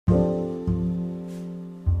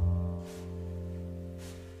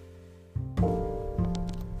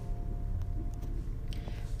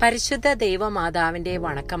പരിശുദ്ധ ദൈവമാതാവിന്റെ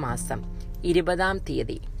വണക്കമാസം 20-ാം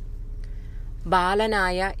തീയതി.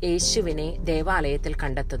 ബാലനായ യേശുവിനെ ദേവാലയത്തിൽ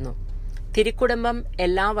കണ്ടെത്തുന്നു. തിരുക്കുടുംബം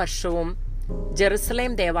എല്ലാ വർഷവും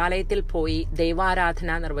ജെറുസലേം ദേവാലയത്തിൽ പോയി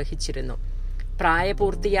ദൈവാരാധന നിർവഹിച്ചിരുന്നു.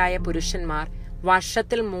 പ്രായപൂർത്തിയായ പുരുഷന്മാർ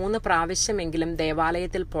വർഷത്തിൽ 3 പ്രാവശ്യമെങ്കിലും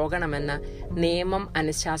ദേവാലയത്തിൽ പോകണമെന്ന് നിയമം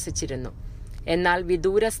അനുശാസിച്ചിരുന്നു. എന്നാൽ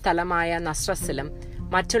വിദൂര സ്ഥലമായ നസ്രസിലും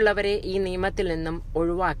മറ്റുള്ളവരെ ഈ നിയമത്തിൽ നിന്നും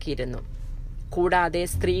ഒഴിവാക്കിയിരുന്നു. കൂടാതെ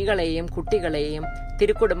സ്ത്രീകളെയും കുട്ടികളെയും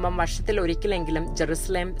തിരുക്കുടുംബം വർഷത്തിൽ ഒരിക്കലെങ്കിലും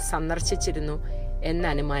ജെറുസലേം സന്ദർശിച്ചിരുന്നു എന്ന്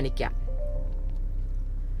അനുമാനിക്കാം.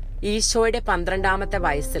 ഈശോയുടെ 12-ാമത്തെ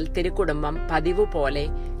വയസ്സിൽ തിരുക്കുടുംബം പതിവ് പോലെ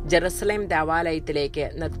ജെറുസലേം ദേവാലയത്തിലേക്ക്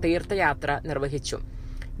തീർത്ഥയാത്ര നിർവഹിച്ചു.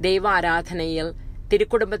 ദൈവാരാധനയിൽ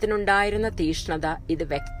തിരുക്കുടുംബത്തിനുണ്ടായിരുന്ന തീഷ്ണത ഇത്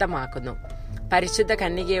വ്യക്തമാക്കുന്നു. പരിശുദ്ധ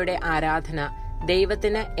കന്യകയുടെ ആരാധന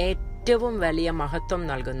ദൈവത്തിന് ഏറ്റവും വലിയ മഹത്വം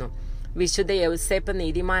നൽകുന്നു. വിശുദ്ധ യൗസേപ്പ്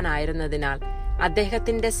നീതിമാനായിരുന്നതിനാൽ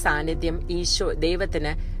അദ്ദേഹത്തിന്റെ സാന്നിധ്യം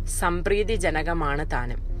ദൈവത്തിന് സംപ്രീതിജനകമാണ്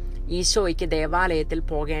താനും. ഈശോയ്ക്ക് ദേവാലയത്തിൽ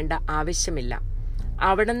പോകേണ്ട ആവശ്യമില്ല.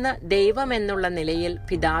 അവിടുന്ന് ദൈവം എന്നുള്ള നിലയിൽ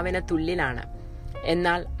പിതാവിന് തുല്യനാണ്.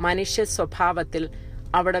 എന്നാൽ മനുഷ്യ സ്വഭാവത്തിൽ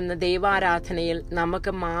അവിടുന്ന് ദൈവാരാധനയിൽ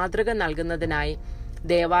നമുക്ക് മാതൃക നൽകുന്നതിനായി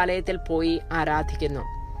ദേവാലയത്തിൽ പോയി ആരാധിക്കുന്നു.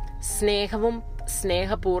 സ്നേഹവും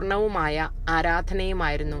സ്നേഹപൂർണവുമായ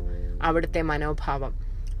ആരാധനയുമായിരുന്നു അവിടുത്തെ മനോഭാവം.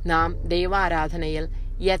 നാം ദൈവാരാധനയിൽ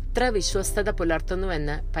എത്ര വിശ്വസ്തത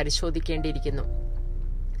പുലർത്തുന്നുവെന്ന് പരിശോധിക്കേണ്ടിയിരിക്കുന്നു.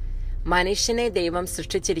 മനുഷ്യനെ ദൈവം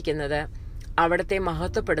സൃഷ്ടിച്ചിരിക്കുന്നത് അവിടുത്തെ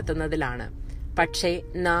മഹത്വപ്പെടുത്തുന്നതിലാണ്. പക്ഷേ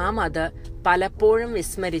നാം അത് പലപ്പോഴും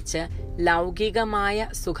വിസ്മരിച്ച് ലൗകികമായ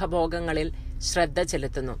സുഖഭോഗങ്ങളിൽ ശ്രദ്ധ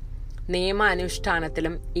ചെലുത്തുന്നു.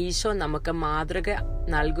 നിയമാനുഷ്ഠാനത്തിലും ഈശോ നമുക്ക് മാതൃക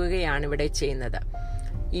നൽകുകയാണിവിടെ ചെയ്യുന്നത്.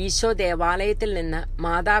 ഈശോ ദേവാലയത്തിൽ നിന്ന്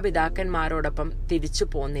മാതാപിതാക്കന്മാരോടൊപ്പം തിരിച്ചു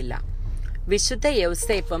പോന്നില്ല. വിശുദ്ധ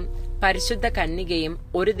യൗസേപ്പും പരിശുദ്ധ കന്യകയും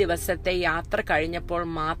ഒരു ദിവസത്തെ യാത്ര കഴിഞ്ഞപ്പോൾ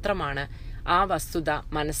മാത്രമാണ് ആ വസ്തുത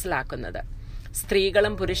മനസ്സിലാക്കുന്നത്.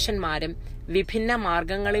 സ്ത്രീകളും പുരുഷന്മാരും വിഭിന്ന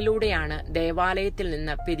മാർഗങ്ങളിലൂടെയാണ് ദേവാലയത്തിൽ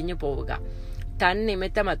നിന്ന് പിരിഞ്ഞു പോവുക.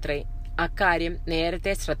 തന്നിമിത്തമത്രേ അക്കാര്യം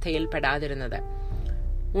നേരത്തെ ശ്രദ്ധയിൽപ്പെടാതിരുന്നത്.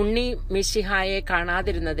 ഉണ്ണി മിശിഹായെ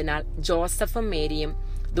കാണാതിരുന്നതിനാൽ ജോസഫും മേരിയും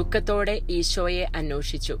ദുഃഖത്തോടെ ഈശോയെ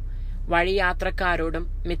അന്വേഷിച്ചു. വഴിയാത്രക്കാരോടും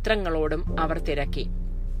മിത്രങ്ങളോടും അവർ തിരക്കി.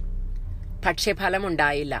 പക്ഷെ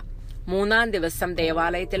ഫലമുണ്ടായില്ല. 3-ാം ദിവസം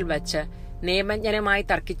ദേവാലയത്തിൽ വച്ച് നിയമജ്ഞനുമായി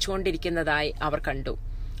തർക്കിച്ചുകൊണ്ടിരിക്കുന്നതായി അവർ കണ്ടു.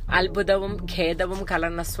 അത്ഭുതവും ഖേദവും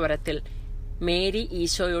കലർന്ന സ്വരത്തിൽ മേരി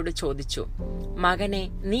ഈശോയോട് ചോദിച്ചു, "മകനെ,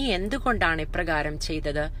 നീ എന്തുകൊണ്ടാണ് ഇപ്രകാരം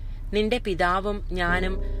ചെയ്തത്? നിന്റെ പിതാവും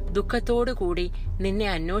ഞാനും ദുഃഖത്തോടുകൂടി നിന്നെ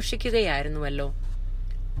അന്വേഷിക്കുകയായിരുന്നുവല്ലോ."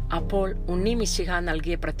 അപ്പോൾ ഉണ്ണി മിശിഹ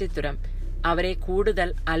നൽകിയ പ്രത്യുത്തരം അവരെ കൂടുതൽ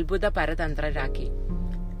അത്ഭുത പരതന്ത്രരാക്കി.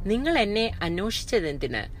 "നിങ്ങൾ എന്നെ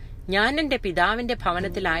അന്വേഷിച്ചതെന്തിന്? ഞാൻ എന്റെ പിതാവിന്റെ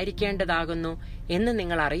ഭവനത്തിലായിരിക്കേണ്ടതാകുന്നു എന്ന്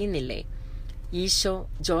നിങ്ങൾ അറിയുന്നില്ലേ?" ഈശോ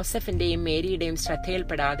ജോസഫിന്റെയും മേരിയുടെയും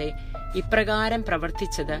ശ്രദ്ധയിൽപ്പെടാതെ ഇപ്രകാരം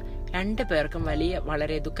പ്രവർത്തിച്ചത് 2 പേർക്കും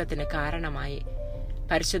വളരെ ദുഃഖത്തിന് കാരണമായി.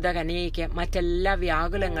 പരിശുദ്ധ കന്യകയ്ക്ക് മറ്റെല്ലാ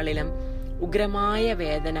വ്യാകുലങ്ങളിലും ഉഗ്രമായ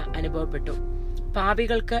വേദന അനുഭവപ്പെട്ടു.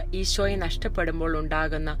 പാപികൾക്ക് ഈശോയെ നഷ്ടപ്പെടുമ്പോൾ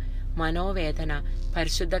ഉണ്ടാകുന്ന മനോവേദന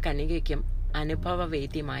പരിശുദ്ധ കന്യകയ്ക്കും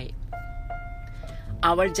അനുഭവവേദ്യമായി.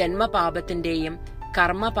 അവൾ ജന്മപാപത്തിന്റെയും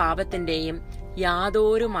കർമ്മപാപത്തിന്റെയും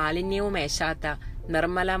യാതൊരു മാലിന്യവുമേശാത്ത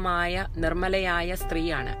നിർമ്മലയായ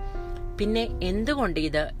സ്ത്രീയാണ്. പിന്നെ എന്തുകൊണ്ട്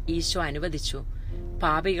ഇത് ഈശോ അനുവദിച്ചു?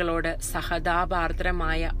 പാപികളോട്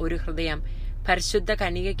സഹതാപാർദ്രമായ ഒരു ഹൃദയം പരിശുദ്ധ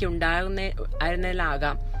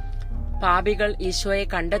കന്യകയ്ക്കുണ്ടാകുന്നതിനാലാകാം പാപികൾ ഈശോയെ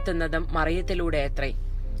കണ്ടെത്തുന്നതും മറിയത്തിലൂടെ അത്രേ.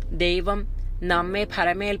 ദൈവം നമ്മെ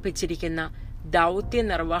ഫലമേൽപ്പിച്ചിരിക്കുന്ന ദൗത്യ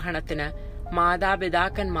നിർവഹണത്തിന്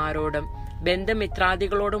മാതാപിതാക്കന്മാരോടും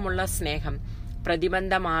ബന്ധുമിത്രാദികളോടുമുള്ള സ്നേഹം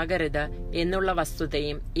പ്രതിബന്ധമാകരുത് എന്നുള്ള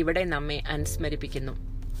വസ്തുതയും ഇവിടെ നമ്മെ അനുസ്മരിപ്പിക്കുന്നു.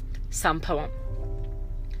 സംഭവം: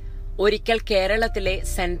 ഒരിക്കൽ കേരളത്തിലെ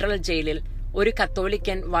സെൻട്രൽ ജയിലിൽ ഒരു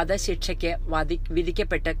കത്തോലിക്കൻ വധശിക്ഷയ്ക്ക്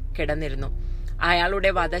വിധിക്കപ്പെട്ട് കിടന്നിരുന്നു. അയാളുടെ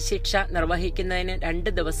വധശിക്ഷ നിർവഹിക്കുന്നതിന് 2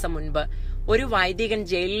 ദിവസം മുൻപ് ഒരു വൈദികൻ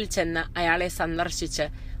ജയിലിൽ ചെന്ന് അയാളെ സന്ദർശിച്ച്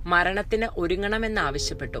മരണത്തിന് ഒരുങ്ങണമെന്ന്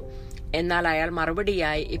ആവശ്യപ്പെട്ടു. എന്നാൽ അയാൾ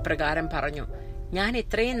മറുപടിയായി ഇപ്രകാരം പറഞ്ഞു: "ഞാൻ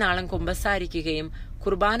ഇത്രയും നാളും കുമ്പസാരിക്കുകയും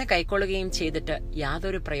കുർബാന കൈക്കൊള്ളുകയും ചെയ്തിട്ട്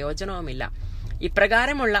യാതൊരു പ്രയോജനവുമില്ല.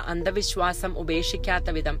 ഇപ്രകാരമുള്ള അന്ധവിശ്വാസം ഉപേക്ഷിക്കാത്ത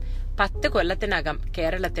വിധം 10 കൊല്ലത്തിനകം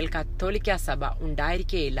കേരളത്തിൽ കത്തോലിക്ക സഭ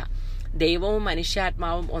ഉണ്ടായിരിക്കുകയില്ല. ദൈവവും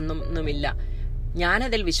മനുഷ്യാത്മാവും ഒന്നുമില്ല.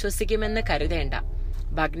 ഞാനതിൽ വിശ്വസിക്കുമെന്ന് കരുതേണ്ട."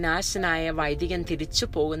 ഭഗ്നാശനായ വൈദികൻ തിരിച്ചു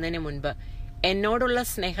പോകുന്നതിന് മുൻപ് എന്നോടുള്ള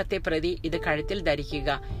സ്നേഹത്തെ പ്രതി ഇത് കഴുത്തിൽ ധരിക്കുക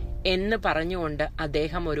എന്ന് പറഞ്ഞുകൊണ്ട്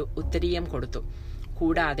അദ്ദേഹം ഒരു ഉത്തരീയം കൊടുത്തു.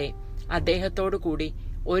 കൂടാതെ അദ്ദേഹത്തോടു കൂടി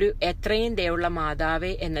ഒരു എത്രയും ദയുള്ള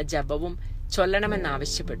മാതാവേ എന്ന ജപവും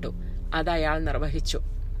ചൊല്ലണമെന്നാവശ്യപ്പെട്ടു. അത് അയാൾ നിർവഹിച്ചു.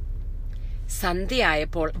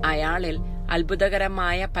 സന്ധ്യയായപ്പോൾ അയാളിൽ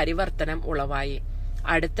അത്ഭുതകരമായ പരിവർത്തനം ഉളവായി.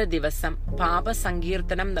 അടുത്ത ദിവസം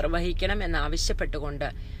പാപസങ്കീർത്തനം നിർവഹിക്കണം എന്നാവശ്യപ്പെട്ടുകൊണ്ട്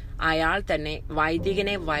അയാൾ തന്നെ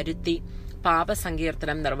വൈദികനെ വരുത്തി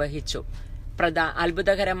പാപസങ്കീർത്തനം നിർവഹിച്ചു.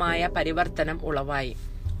 അത്ഭുതകരമായ പരിവർത്തനം ഉളവായി.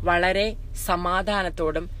 വളരെ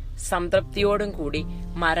സമാധാനത്തോടും സംതൃപ്തിയോടും കൂടി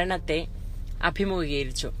മരണത്തെ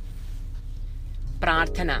അഭിമുഖീകരിച്ചു.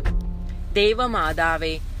 പ്രാർത്ഥന.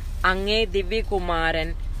 ദൈവമാതാവേ, അങ്ങേ ദിവ്യകുമാരൻ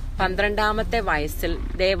 12-ാമത്തെ വയസ്സിൽ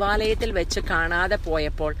ദേവാലയത്തിൽ വെച്ച് കാണാതെ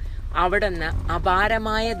പോയപ്പോൾ അവിടുന്ന്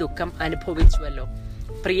അപാരമായ ദുഃഖം അനുഭവിച്ചുവല്ലോ.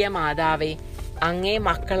 പ്രിയ മാതാവേ, അങ്ങേ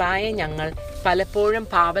മക്കളായ ഞങ്ങൾ പലപ്പോഴും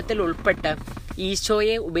പാപത്തിൽ ഉൾപ്പെട്ട്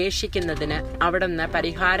ഈശോയെ ഉപേക്ഷിക്കുന്നതിന് അവിടുന്ന്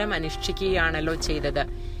പരിഹാരം അനുഷ്ഠിക്കുകയാണല്ലോ ചെയ്തത്.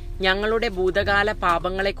 ഞങ്ങളുടെ ഭൂതകാല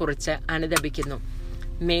പാപങ്ങളെക്കുറിച്ച് അനുതപിക്കുന്നു.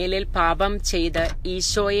 മേലിൽ പാപം ചെയ്ത്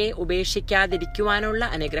ഈശോയെ ഉപേക്ഷിക്കാതിരിക്കുവാനുള്ള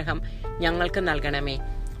അനുഗ്രഹം ഞങ്ങൾക്ക് നൽകണമേ.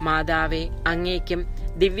 മാതാവേ, അങ്ങേക്കും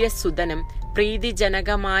ദിവ്യസുതനും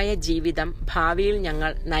പ്രീതിജനകമായ ജീവിതം ഭാവിയിൽ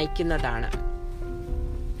ഞങ്ങൾ നയിക്കുന്നതാണ്.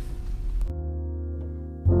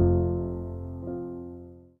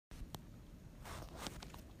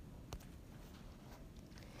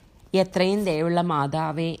 എത്രയും ദയുള്ള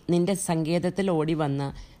മാതാവേ, നിന്റെ സങ്കേതത്തിൽ ഓടിവന്ന്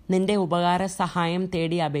നിന്റെ ഉപകാര സഹായം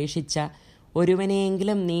തേടി അപേക്ഷിച്ച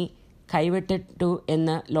ഒരുവനെയെങ്കിലും നീ കൈവിട്ടിട്ടു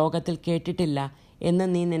എന്ന് ലോകത്തിൽ കേട്ടിട്ടില്ല എന്ന്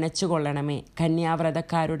നീ നനച്ചുകൊള്ളണമേ.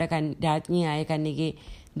 കന്യാവ്രതക്കാരുടെ രാജ്ഞിയായ കന്യകേ,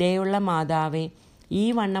 ദയുള്ള മാതാവേ, ഈ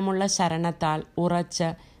വണ്ണമുള്ള ശരണത്താൽ ഉറച്ച്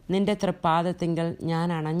നിന്റെ തൃപ്പാദത്തിങ്കൽ ഞാൻ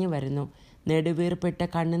അണഞ്ഞു വരുന്നു. നെടുവീർപ്പിട്ട്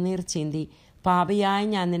കണ്ണുനീർ ചീന്തി പാപിയായി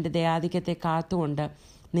ഞാൻ നിന്റെ ദയാധിക്യത്തെ കാത്തുകൊണ്ട്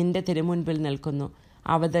നിന്റെ തിരുമുൻപിൽ നിൽക്കുന്നു.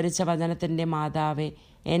 അവതരിച്ച വചനത്തിൻ്റെ മാതാവേ,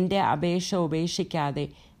 എൻ്റെ അപേക്ഷ ഉപേക്ഷിക്കാതെ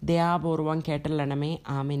ദയാപൂർവം കേട്ടല്ലണമേ.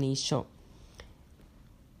 ആമേൻ. ഈശോ.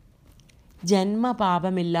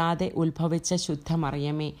 ജന്മപാപമില്ലാതെ ഉത്ഭവിച്ച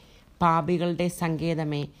ശുദ്ധമറിയമേ, പാപികളുടെ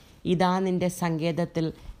സങ്കേതമേ, ഇതാ നിന്റെ സങ്കേതത്തിൽ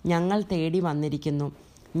ഞങ്ങൾ തേടി വന്നിരിക്കുന്നു.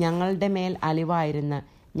 ഞങ്ങളുടെ മേൽ അലിവായിരുന്ന്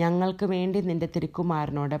ഞങ്ങൾക്ക് വേണ്ടി നിന്റെ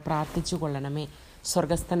തിരുക്കുമാരനോട് പ്രാർത്ഥിച്ചു കൊള്ളണമേ.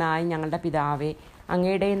 സ്വർഗസ്ഥനായ ഞങ്ങളുടെ പിതാവേ,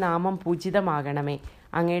 അങ്ങയുടെ നാമം പൂജിതമാകണമേ.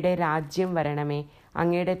 അങ്ങയുടെ രാജ്യം വരണമേ.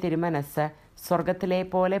 അങ്ങയുടെ തിരുമനസ് സ്വർഗത്തിലെ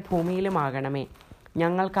പോലെ ഭൂമിയിലുമാകണമേ.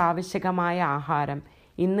 ഞങ്ങൾക്ക് ആവശ്യകമായ ആഹാരം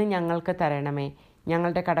ഇന്ന് ഞങ്ങൾക്ക് തരണമേ.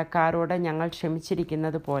 ഞങ്ങളുടെ കടക്കാരോട് ഞങ്ങൾ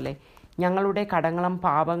ക്ഷമിച്ചിരിക്കുന്നത് പോലെ ഞങ്ങളുടെ കടങ്ങളും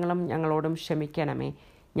പാപങ്ങളും ഞങ്ങളോടും ക്ഷമിക്കണമേ.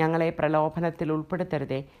 ഞങ്ങളെ പ്രലോഭനത്തിൽ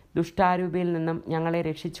ഉൾപ്പെടുത്തരുതേ, ദുഷ്ടാരൂപിയിൽ നിന്നും ഞങ്ങളെ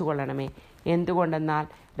രക്ഷിച്ചുകൊള്ളണമേ. എന്തുകൊണ്ടെന്നാൽ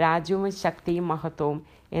രാജ്യവും ശക്തിയും മഹത്വവും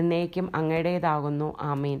എന്നേക്കും അങ്ങയുടേതാകുന്നു.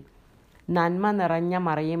 ആമേൻ. നന്മ നിറഞ്ഞ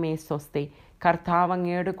മറിയമേ സ്വസ്തി, കർത്താവ്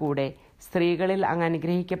അങ്ങയുടെ കൂടെ, സ്ത്രീകളിൽ അങ്ങ്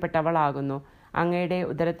അനുഗ്രഹിക്കപ്പെട്ടവളാകുന്നു. അങ്ങയുടെ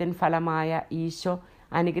ഉദരത്തിൻ ഫലമായ ഈശോ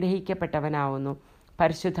അനുഗ്രഹിക്കപ്പെട്ടവനാവുന്നു.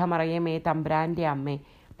 പരിശുദ്ധ മറിയമേ, തമ്പുരാൻ്റെ അമ്മേ,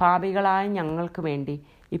 പാപികളായ ഞങ്ങൾക്ക് വേണ്ടി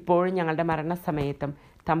ഇപ്പോഴും ഞങ്ങളുടെ മരണസമയത്തും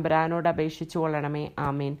തമ്പുരാനോട് അപേക്ഷിച്ചു കൊള്ളണമേ.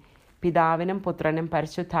 ആമേൻ. പിതാവിനും പുത്രനും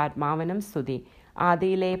പരിശുദ്ധാത്മാവിനും സ്തുതി,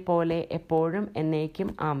 ആദിയിലെ പോലെ എപ്പോഴും എന്നേക്കും.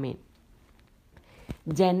 ആമേൻ.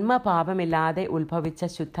 ജന്മപാപമില്ലാതെ ഉത്ഭവിച്ച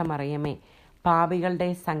ശുദ്ധമറിയമേ, പാപികളുടെ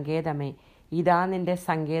സങ്കേതമേ, ഇതാ നിന്റെ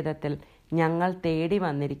സങ്കേതത്തിൽ ഞങ്ങൾ തേടി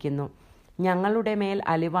വന്നിരിക്കുന്നു. ഞങ്ങളുടെ മേൽ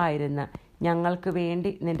അലിവായിരുന്ന് ഞങ്ങൾക്ക്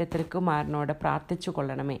വേണ്ടി നിന്റെ തിരുക്കുമാരനോട് പ്രാർത്ഥിച്ചു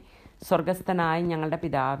കൊള്ളണമേ. സ്വർഗസ്ഥനായ ഞങ്ങളുടെ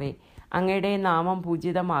പിതാവേ, അങ്ങയുടെ നാമം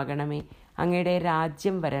പൂജിതമാകണമേ. അങ്ങയുടെ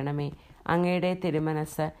രാജ്യം വരണമേ. അങ്ങയുടെ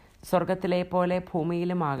തിരുമനസ് സ്വർഗത്തിലെ പോലെ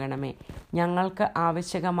ഭൂമിയിലുമാകണമേ. ഞങ്ങൾക്ക്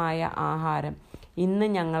ആവശ്യകമായ ആഹാരം ഇന്ന്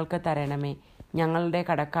ഞങ്ങൾക്ക് തരണമേ. ഞങ്ങളുടെ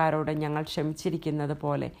കടക്കാരോട് ഞങ്ങൾ ക്ഷമിച്ചിരിക്കുന്നത്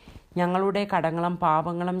പോലെ ഞങ്ങളുടെ കടങ്ങളും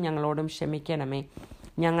പാപങ്ങളും ഞങ്ങളോടും ക്ഷമിക്കണമേ.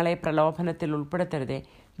 ഞങ്ങളെ പ്രലോഭനത്തിൽ ഉൾപ്പെടുത്തരുതേ,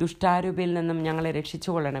 ദുഷ്ടാരൂപിയിൽ നിന്നും ഞങ്ങളെ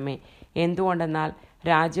രക്ഷിച്ചുകൊള്ളണമേ. എന്തുകൊണ്ടെന്നാൽ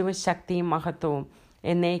രാജ്യവും ശക്തിയും മഹത്വവും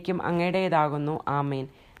എന്നേക്കും അങ്ങയുടേതാകുന്നു. ആമേൻ.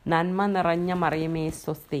 നന്മ നിറഞ്ഞ മറിയമേ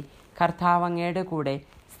സ്വസ്തി, കർത്താവ് അങ്ങയുടെ കൂടെ,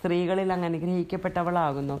 സ്ത്രീകളിൽ അങ്ങ്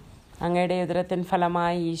അനുഗ്രഹിക്കപ്പെട്ടവളാകുന്നു. അങ്ങയുടെ ഉദരത്തിൻ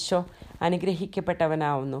ഫലമായി ഈശോ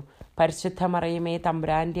അനുഗ്രഹിക്കപ്പെട്ടവനാവുന്നു. പരിശുദ്ധ മറിയമേ,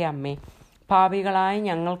 തമ്പുരാൻ്റെ അമ്മേ, പാപികളായ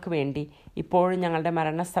ഞങ്ങൾക്ക് വേണ്ടി ഇപ്പോഴും ഞങ്ങളുടെ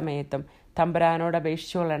മരണസമയത്തും തമ്പുരാനോട്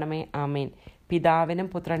അപേക്ഷിച്ചു കൊള്ളണമേ. ആമേൻ. പിതാവിനും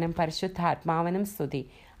പുത്രനും പരിശുദ്ധാത്മാവിനും സ്തുതി,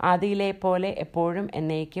 ആദിയിലെ പോലെ എപ്പോഴും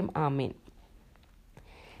എന്നേക്കും. ആമേൻ.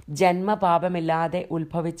 ജന്മപാപമില്ലാതെ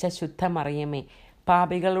ഉത്ഭവിച്ച ശുദ്ധമറിയമേ,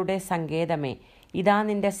 പാപികളുടെ സങ്കേതമേ, ഇതാ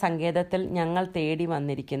നിന്റെ സങ്കേതത്തിൽ ഞങ്ങൾ തേടി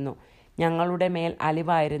വന്നിരിക്കുന്നു. ഞങ്ങളുടെ മേൽ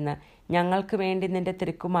അലിവായിരുന്ന് ഞങ്ങൾക്ക് വേണ്ടി നിന്റെ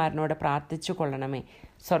തിരുക്കുമാരനോട് പ്രാർത്ഥിച്ചു കൊള്ളണമേ.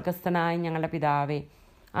 സ്വർഗസ്ഥനായ ഞങ്ങളുടെ പിതാവേ,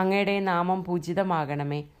 അങ്ങയുടെ നാമം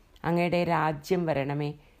പൂജിതമാകണമേ. അങ്ങയുടെ രാജ്യം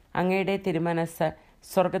വരണമേ. അങ്ങയുടെ തിരുമനസ്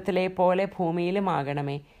സ്വർഗത്തിലെ പോലെ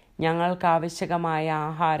ഭൂമിയിലുമാകണമേ. ഞങ്ങൾക്ക് ആവശ്യകമായ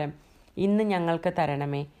ആഹാരം ഇന്ന് ഞങ്ങൾക്ക്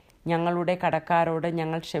തരണമേ. ഞങ്ങളുടെ കടക്കാരോട്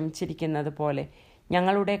ഞങ്ങൾ ക്ഷമിച്ചിരിക്കുന്നത് പോലെ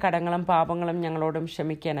ഞങ്ങളുടെ കടങ്ങളും പാപങ്ങളും ഞങ്ങളോടും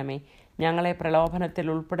ക്ഷമിക്കണമേ. ഞങ്ങളെ പ്രലോഭനത്തിൽ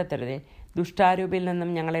ഉൾപ്പെടുത്തരുതേ, ദുഷ്ടാരൂപിയിൽ നിന്നും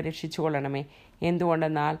ഞങ്ങളെ രക്ഷിച്ചുകൊള്ളണമേ.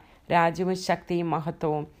 എന്തുകൊണ്ടെന്നാൽ രാജ്യവും ശക്തിയും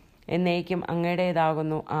മഹത്വവും എന്നേക്കും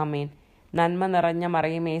അങ്ങയുടേതാകുന്നു. ആമേൻ. നന്മ നിറഞ്ഞ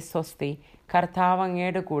മറിയമേ സ്വസ്തി, കർത്താവ്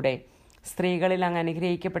അങ്ങയുടെ കൂടെ, സ്ത്രീകളിൽ അങ്ങ്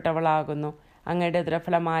അനുഗ്രഹിക്കപ്പെട്ടവളാകുന്നു. അങ്ങയുടെ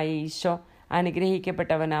ഉദരഫലമായ ഈശോ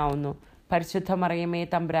അനുഗ്രഹിക്കപ്പെട്ടവനാവുന്നു. പരിശുദ്ധ മറിയമേ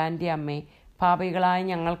തമ്പുരാൻ്റെ അമ്മേ, പാപികളായ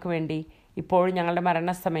ഞങ്ങൾക്ക് വേണ്ടി ഇപ്പോഴും ഞങ്ങളുടെ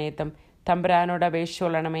മരണസമയത്തും തമ്പുരാനോട്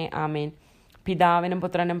അപേക്ഷിച്ചുകൊള്ളണമേ. ആമേൻ. പിതാവിനും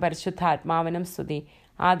പുത്രനും പരിശുദ്ധാത്മാവിനും സ്തുതി,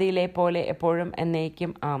 ആദിയിലെ പോലെ എപ്പോഴും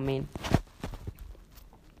എന്നേക്കും. ആമേൻ.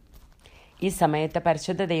 ഈ സമയത്ത്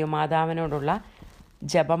പരിശുദ്ധ ദൈവമാതാവിനോടുള്ള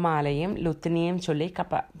ജപമാലയും ലുത്തിനിയും ചൊല്ലി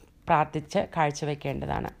പ്രാർത്ഥിച്ച്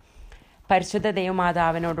കാഴ്ചവെക്കേണ്ടതാണ്. പരിശുദ്ധ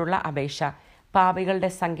ദൈവമാതാവിനോടുള്ള അപേക്ഷ. പാപികളുടെ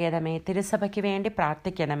സങ്കേതമേ, തിരുസഭയ്ക്ക് വേണ്ടി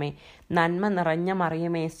പ്രാർത്ഥിക്കണമേ. നന്മ നിറഞ്ഞ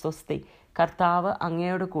മറിയമേ സ്വസ്തി, കർത്താവ്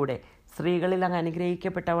അങ്ങയോട് കൂടെ, സ്ത്രീകളിൽ അങ്ങ്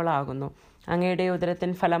അനുഗ്രഹിക്കപ്പെട്ടവളാകുന്നു. അങ്ങയുടെ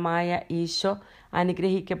ഉദരത്തിൻ ഫലമായ ഈശോ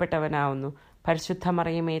അനുഗ്രഹിക്കപ്പെട്ടവനാവുന്നു. പരിശുദ്ധ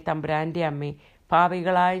മറിയമേ തമ്പുരാൻ്റെ അമ്മേ,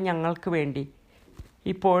 പാപികളായ ഞങ്ങൾക്ക് വേണ്ടി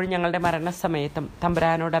ഇപ്പോഴും ഞങ്ങളുടെ മരണസമയത്തും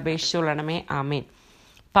തമ്പുരാനോട് അപേക്ഷിച്ചുകൊള്ളണമേ. ആമേൻ.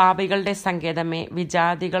 പാപികളുടെ സങ്കേതമേ,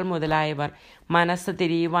 വിജാതികൾ മുതലായവർ മനസ്സ്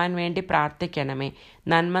തിരിയുവാൻ വേണ്ടി പ്രാർത്ഥിക്കണമേ.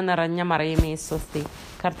 നന്മ നിറഞ്ഞ മറിയമേ സ്വസ്തി,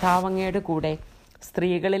 കർത്താവ് അങ്ങയുടെ കൂടെ,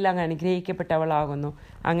 സ്ത്രീകളിൽ അങ്ങ് അനുഗ്രഹിക്കപ്പെട്ടവളാകുന്നു.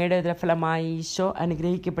 അങ്ങയുടെ ഉദരഫലമായി ഈശോ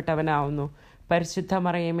അനുഗ്രഹിക്കപ്പെട്ടവനാവുന്നു. പരിശുദ്ധ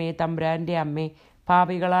മറിയമേ തമ്പുരാൻ്റെ അമ്മേ,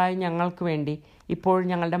 പാപികളായ ഞങ്ങൾക്ക് വേണ്ടി ഇപ്പോഴും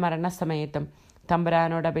ഞങ്ങളുടെ മരണസമയത്തും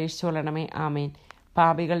തമ്പുരാനോട് അപേക്ഷിച്ചുകൊള്ളണമേ. ആമേൻ.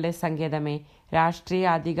 പാപികളുടെ സങ്കേതമേ, രാഷ്ട്രീയ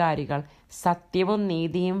അധികാരികൾ സത്യവും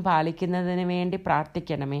നീതിയും പാലിക്കുന്നതിന് വേണ്ടി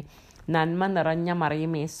പ്രാർത്ഥിക്കണമേ. നന്മ നിറഞ്ഞ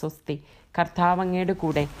മറിയമേ സ്വസ്തി, കർത്താവ് അങ്ങയുടെ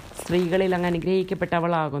കൂടെ, സ്ത്രീകളിൽ അങ്ങ്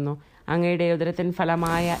അനുഗ്രഹിക്കപ്പെട്ടവളാകുന്നു. അങ്ങയുടെ ഉദരത്തിൻ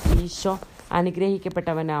ഫലമായ ഈശോ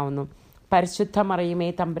അനുഗ്രഹിക്കപ്പെട്ടവനാവുന്നു. പരിശുദ്ധ മറിയമേ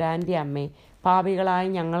തമ്പുരാൻ്റെ അമ്മേ, പാപികളായ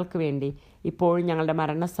ഞങ്ങൾക്ക് വേണ്ടി ഇപ്പോഴും ഞങ്ങളുടെ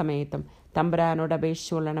മരണസമയത്തും തമ്പുരാനോട്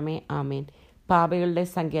അപേക്ഷിച്ചുകൊള്ളണമേ. ആമേൻ. പാപികളുടെ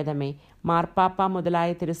സങ്കേതമേ, മാർപ്പാപ്പ മുതലായ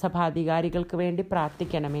തിരുസഭാധികാരികൾക്ക് വേണ്ടി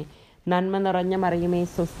പ്രാർത്ഥിക്കണമേ. നന്മ നിറഞ്ഞ മറിയമേ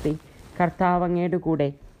സ്വസ്തി, കർത്താവ് അങ്ങയുടെ കൂടെ,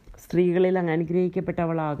 സ്ത്രീകളിൽ അങ്ങ്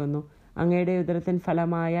അനുഗ്രഹിക്കപ്പെട്ടവളാകുന്നു. അങ്ങയുടെ ഉദരത്തിൻ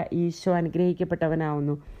ഫലമായ ഈശോ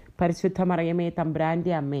അനുഗ്രഹിക്കപ്പെട്ടവനാവുന്നു. പരിശുദ്ധ മറിയമേ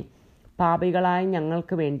തമ്പുരാൻ്റെ അമ്മേ, പാപികളായ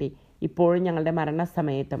ഞങ്ങൾക്ക് വേണ്ടി ഇപ്പോഴും ഞങ്ങളുടെ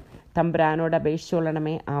മരണസമയത്തും തമ്പുരാനോട്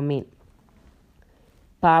അപേക്ഷിച്ചുകൊള്ളണമേ. ആമേൻ.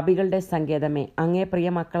 പാപികളുടെ സങ്കേതമേ, അങ്ങേ പ്രിയ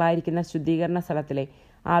മക്കളായിരിക്കുന്ന ശുദ്ധീകരണ സ്ഥലത്തിലെ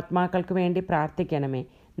ആത്മാക്കൾക്ക് വേണ്ടി പ്രാർത്ഥിക്കണമേ.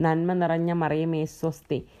 നന്മ നിറഞ്ഞ മറിയമേ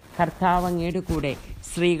സ്വസ്തി, കർത്താവ് അങ്ങയുടെ കൂടെ,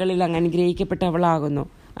 സ്ത്രീകളിൽ അങ്ങ് അനുഗ്രഹിക്കപ്പെട്ടവളാകുന്നു.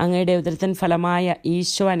 അങ്ങയുടെ ഉദരത്തിൻ ഫലമായ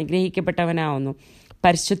ഈശോ അനുഗ്രഹിക്കപ്പെട്ടവനാവുന്നു.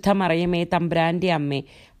 പരിശുദ്ധ മറിയമേ തമ്പുരാൻ്റെ അമ്മേ,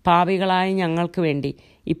 പാപികളായ ഞങ്ങൾക്ക് വേണ്ടി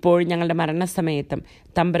ഇപ്പോഴും ഞങ്ങളുടെ മരണസമയത്തും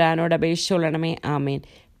തമ്പുരാനോട് അപേക്ഷിച്ചുകൊള്ളണമേ. ആമേൻ.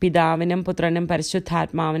 പിതാവിനും പുത്രനും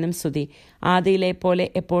പരിശുദ്ധാത്മാവിനും സ്തുതി, ആദിയിലെ പോലെ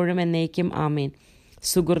എപ്പോഴും എന്നേക്കും. ആമേൻ.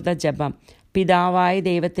 സുഹൃത ജപം. പിതാവായ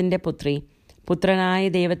ദൈവത്തിൻ്റെ പുത്രി, പുത്രനായ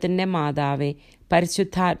ദൈവത്തിൻ്റെ മാതാവേ,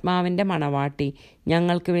 പരിശുദ്ധാത്മാവിൻ്റെ മണവാട്ടി,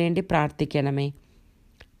 ഞങ്ങൾക്ക് വേണ്ടി പ്രാർത്ഥിക്കണമേ.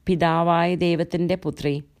 പിതാവായ ദൈവത്തിൻ്റെ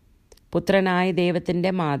പുത്രി, പുത്രനായ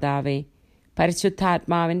ദൈവത്തിൻ്റെ മാതാവേ,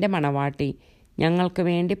 പരിശുദ്ധാത്മാവിൻ്റെ മണവാട്ടി, ഞങ്ങൾക്ക്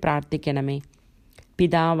വേണ്ടി പ്രാർത്ഥിക്കണമേ.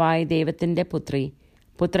 പിതാവായ ദൈവത്തിൻ്റെ പുത്രി,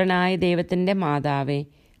 പുത്രനായ ദൈവത്തിൻ്റെ മാതാവേ,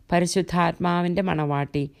 പരിശുദ്ധാത്മാവിൻ്റെ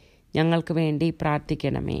മണവാട്ടി, ഞങ്ങൾക്ക് വേണ്ടി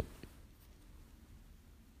പ്രാർത്ഥിക്കണമേ.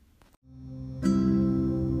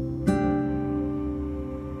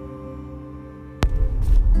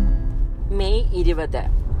 മെയ് 20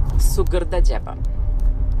 സുഹൃത ജപം.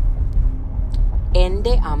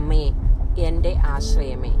 എൻ്റെ അമ്മേ, എൻ്റെ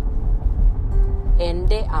ആശ്രയമേ,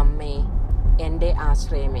 എൻ്റെ അമ്മേ, എൻ്റെ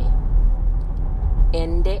ആശ്രയമേ,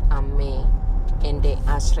 എൻ്റെ അമ്മേ, എൻ്റെ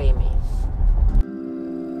ആശ്രയമേ.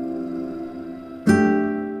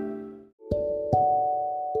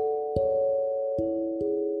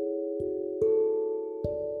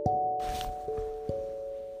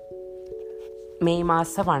 മെയ്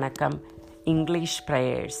മാസ വണക്കം. English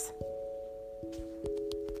prayers.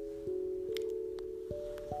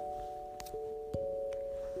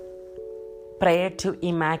 Prayer to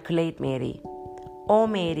Immaculate Mary. O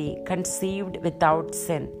Mary, conceived without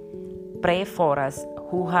sin, pray for us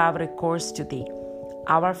who have recourse to thee.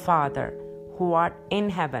 Our Father, who art in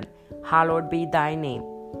heaven, hallowed be thy name.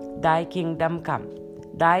 Thy kingdom come,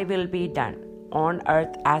 thy will be done, on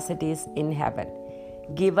earth as it is in heaven.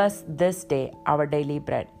 Give us this day our daily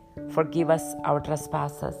bread. Forgive us our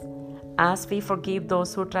trespasses, as we forgive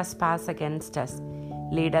those who trespass against us.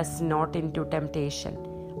 Lead us not into temptation,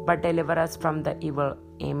 but deliver us from the evil.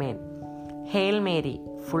 Amen. Hail Mary,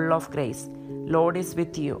 full of grace, Lord is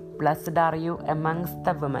with you. Blessed are you amongst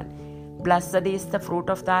the women. Blessed is the fruit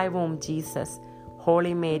of thy womb, Jesus.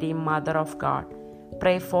 Holy Mary, Mother of God,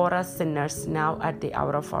 pray for us sinners, now at the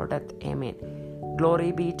hour of our death. Amen.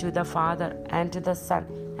 Glory be to the Father, and to the Son,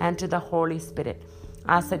 and to the Holy Spirit,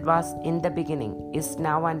 as it was in the beginning, is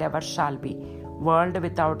now, and ever shall be, world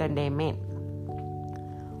without end. Amen.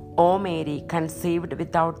 O Mary, conceived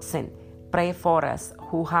without sin, pray for us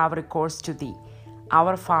who have recourse to thee.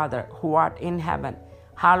 Our Father, who art in heaven,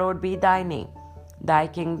 hallowed be thy name. Thy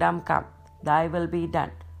kingdom come, thy will be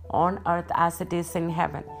done, on earth as it is in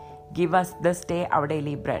heaven. Give us this day our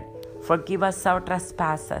daily bread. Forgive us our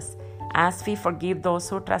trespasses, as we forgive those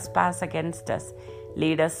who trespass against us.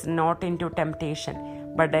 Lead us not into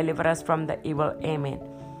temptation, but deliver us from the evil. Amen.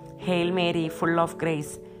 Hail Mary, full of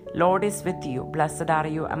grace, Lord is with you. Blessed are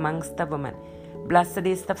you amongst the women. Blessed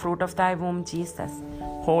is the fruit of thy womb, Jesus.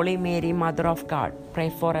 Holy Mary, Mother of God, pray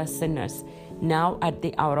for us sinners, now at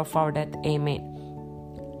the hour of our death. Amen.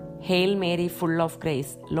 Hail Mary, full of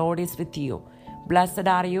grace, Lord is with you. Blessed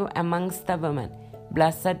are you amongst the women.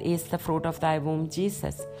 Blessed is the fruit of thy womb,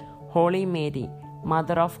 Jesus. Holy Mary,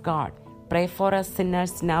 Mother of God, pray for us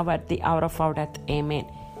sinners, now at the hour of our death. Amen.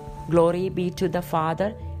 Glory be to the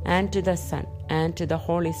Father, and to the Son, and to the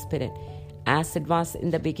Holy Spirit, as it was in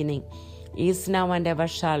the beginning, is now, and ever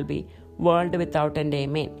shall be, world without end.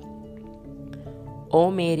 Amen. O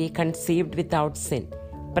Mary, conceived without sin,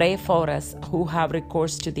 pray for us who have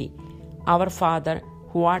recourse to thee. Our Father,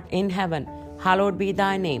 who art in heaven, hallowed be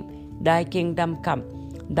thy name. Thy kingdom come,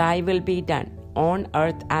 thy will be done, on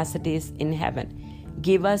earth as it is in heaven.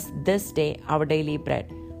 Give us this day our daily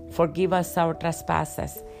bread. Forgive us our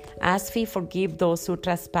trespasses, as we forgive those who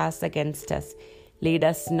trespass against us. Lead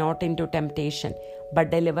us not into temptation, but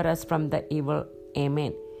deliver us from the evil.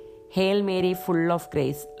 Amen. Hail Mary, full of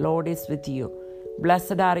grace, Lord is with you.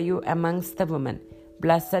 Blessed are you amongst the women.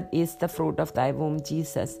 Blessed is the fruit of thy womb,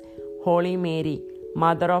 Jesus. Holy Mary,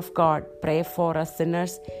 Mother of God, pray for us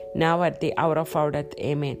sinners, now at the hour of our death.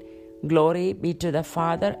 Amen. Glory be to the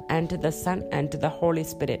Father, and to the Son, and to the Holy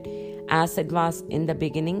Spirit, as it was in the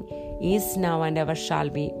beginning, is now, and ever shall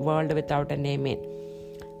be, world without end. Amen.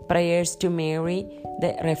 Prayers to Mary,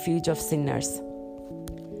 the refuge of sinners.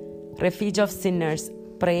 Refuge of sinners,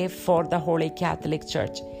 pray for the Holy Catholic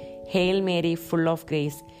Church. Hail Mary, full of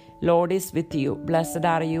grace, Lord is with you. Blessed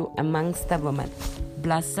are you amongst the women.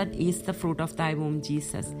 Blessed is the fruit of thy womb,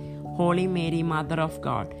 Jesus. Holy Mary, Mother of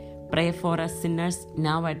God, pray for us sinners,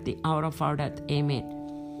 now at the hour of our death.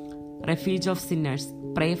 Amen. Refuge of sinners,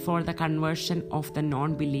 pray for the conversion of the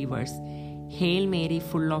non-believers. Hail Mary,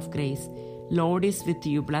 full of grace, Lord is with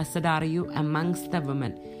you. Blessed are you amongst the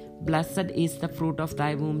women. Blessed is the fruit of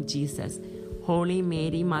thy womb, Jesus. Holy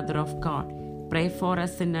Mary, Mother of God, pray for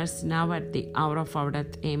us sinners, now at the hour of our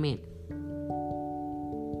death. Amen.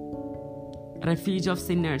 Refuge of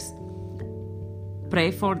sinners,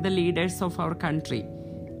 pray for the leaders of our country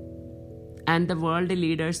and the world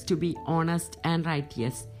leaders to be honest and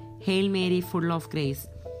righteous. Hail Mary, full of grace,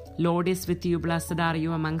 Lord is with you. Blessed are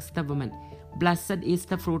you amongst the women. Blessed is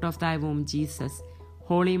the fruit of thy womb, Jesus.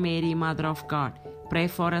 Holy Mary, Mother of God, pray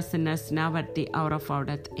for us sinners, now at the hour of our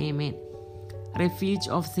death. Amen. Refuge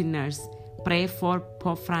of sinners, pray for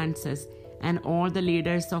Pope Francis and all the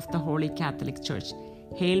leaders of the Holy Catholic Church.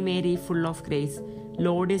 Hail Mary, full of grace,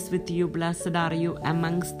 Lord is with you. Blessed are you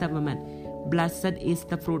amongst the women. Blessed is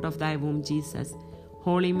the fruit of thy womb, Jesus.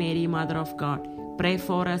 Holy Mary, Mother of God, pray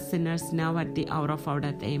for us sinners, now at the hour of our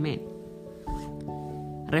death. Amen.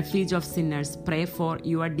 Refuge of sinners, pray for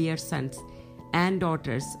your dear sons and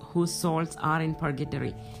daughters whose souls are in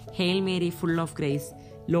purgatory. Hail Mary, full of grace,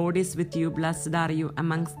 Lord is with you. Blessed are you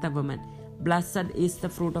amongst the women. Blessed is the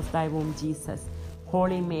fruit of thy womb, Jesus.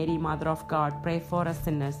 Holy Mary, Mother of God, pray for us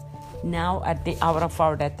sinners, now at the hour of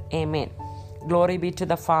our death. Amen. Glory be to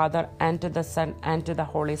the Father, and to the Son, and to the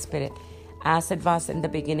Holy Spirit, as it was in the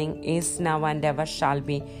beginning, is now, and ever shall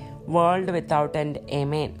be, world without end.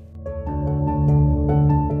 Amen.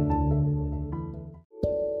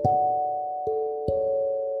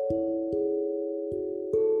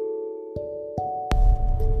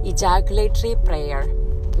 Ejaculatory Prayer,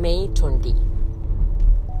 May 20.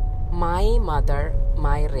 My mother,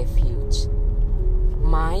 my refuge.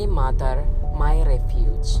 My mother, my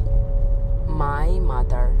refuge. My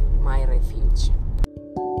mother, my refuge.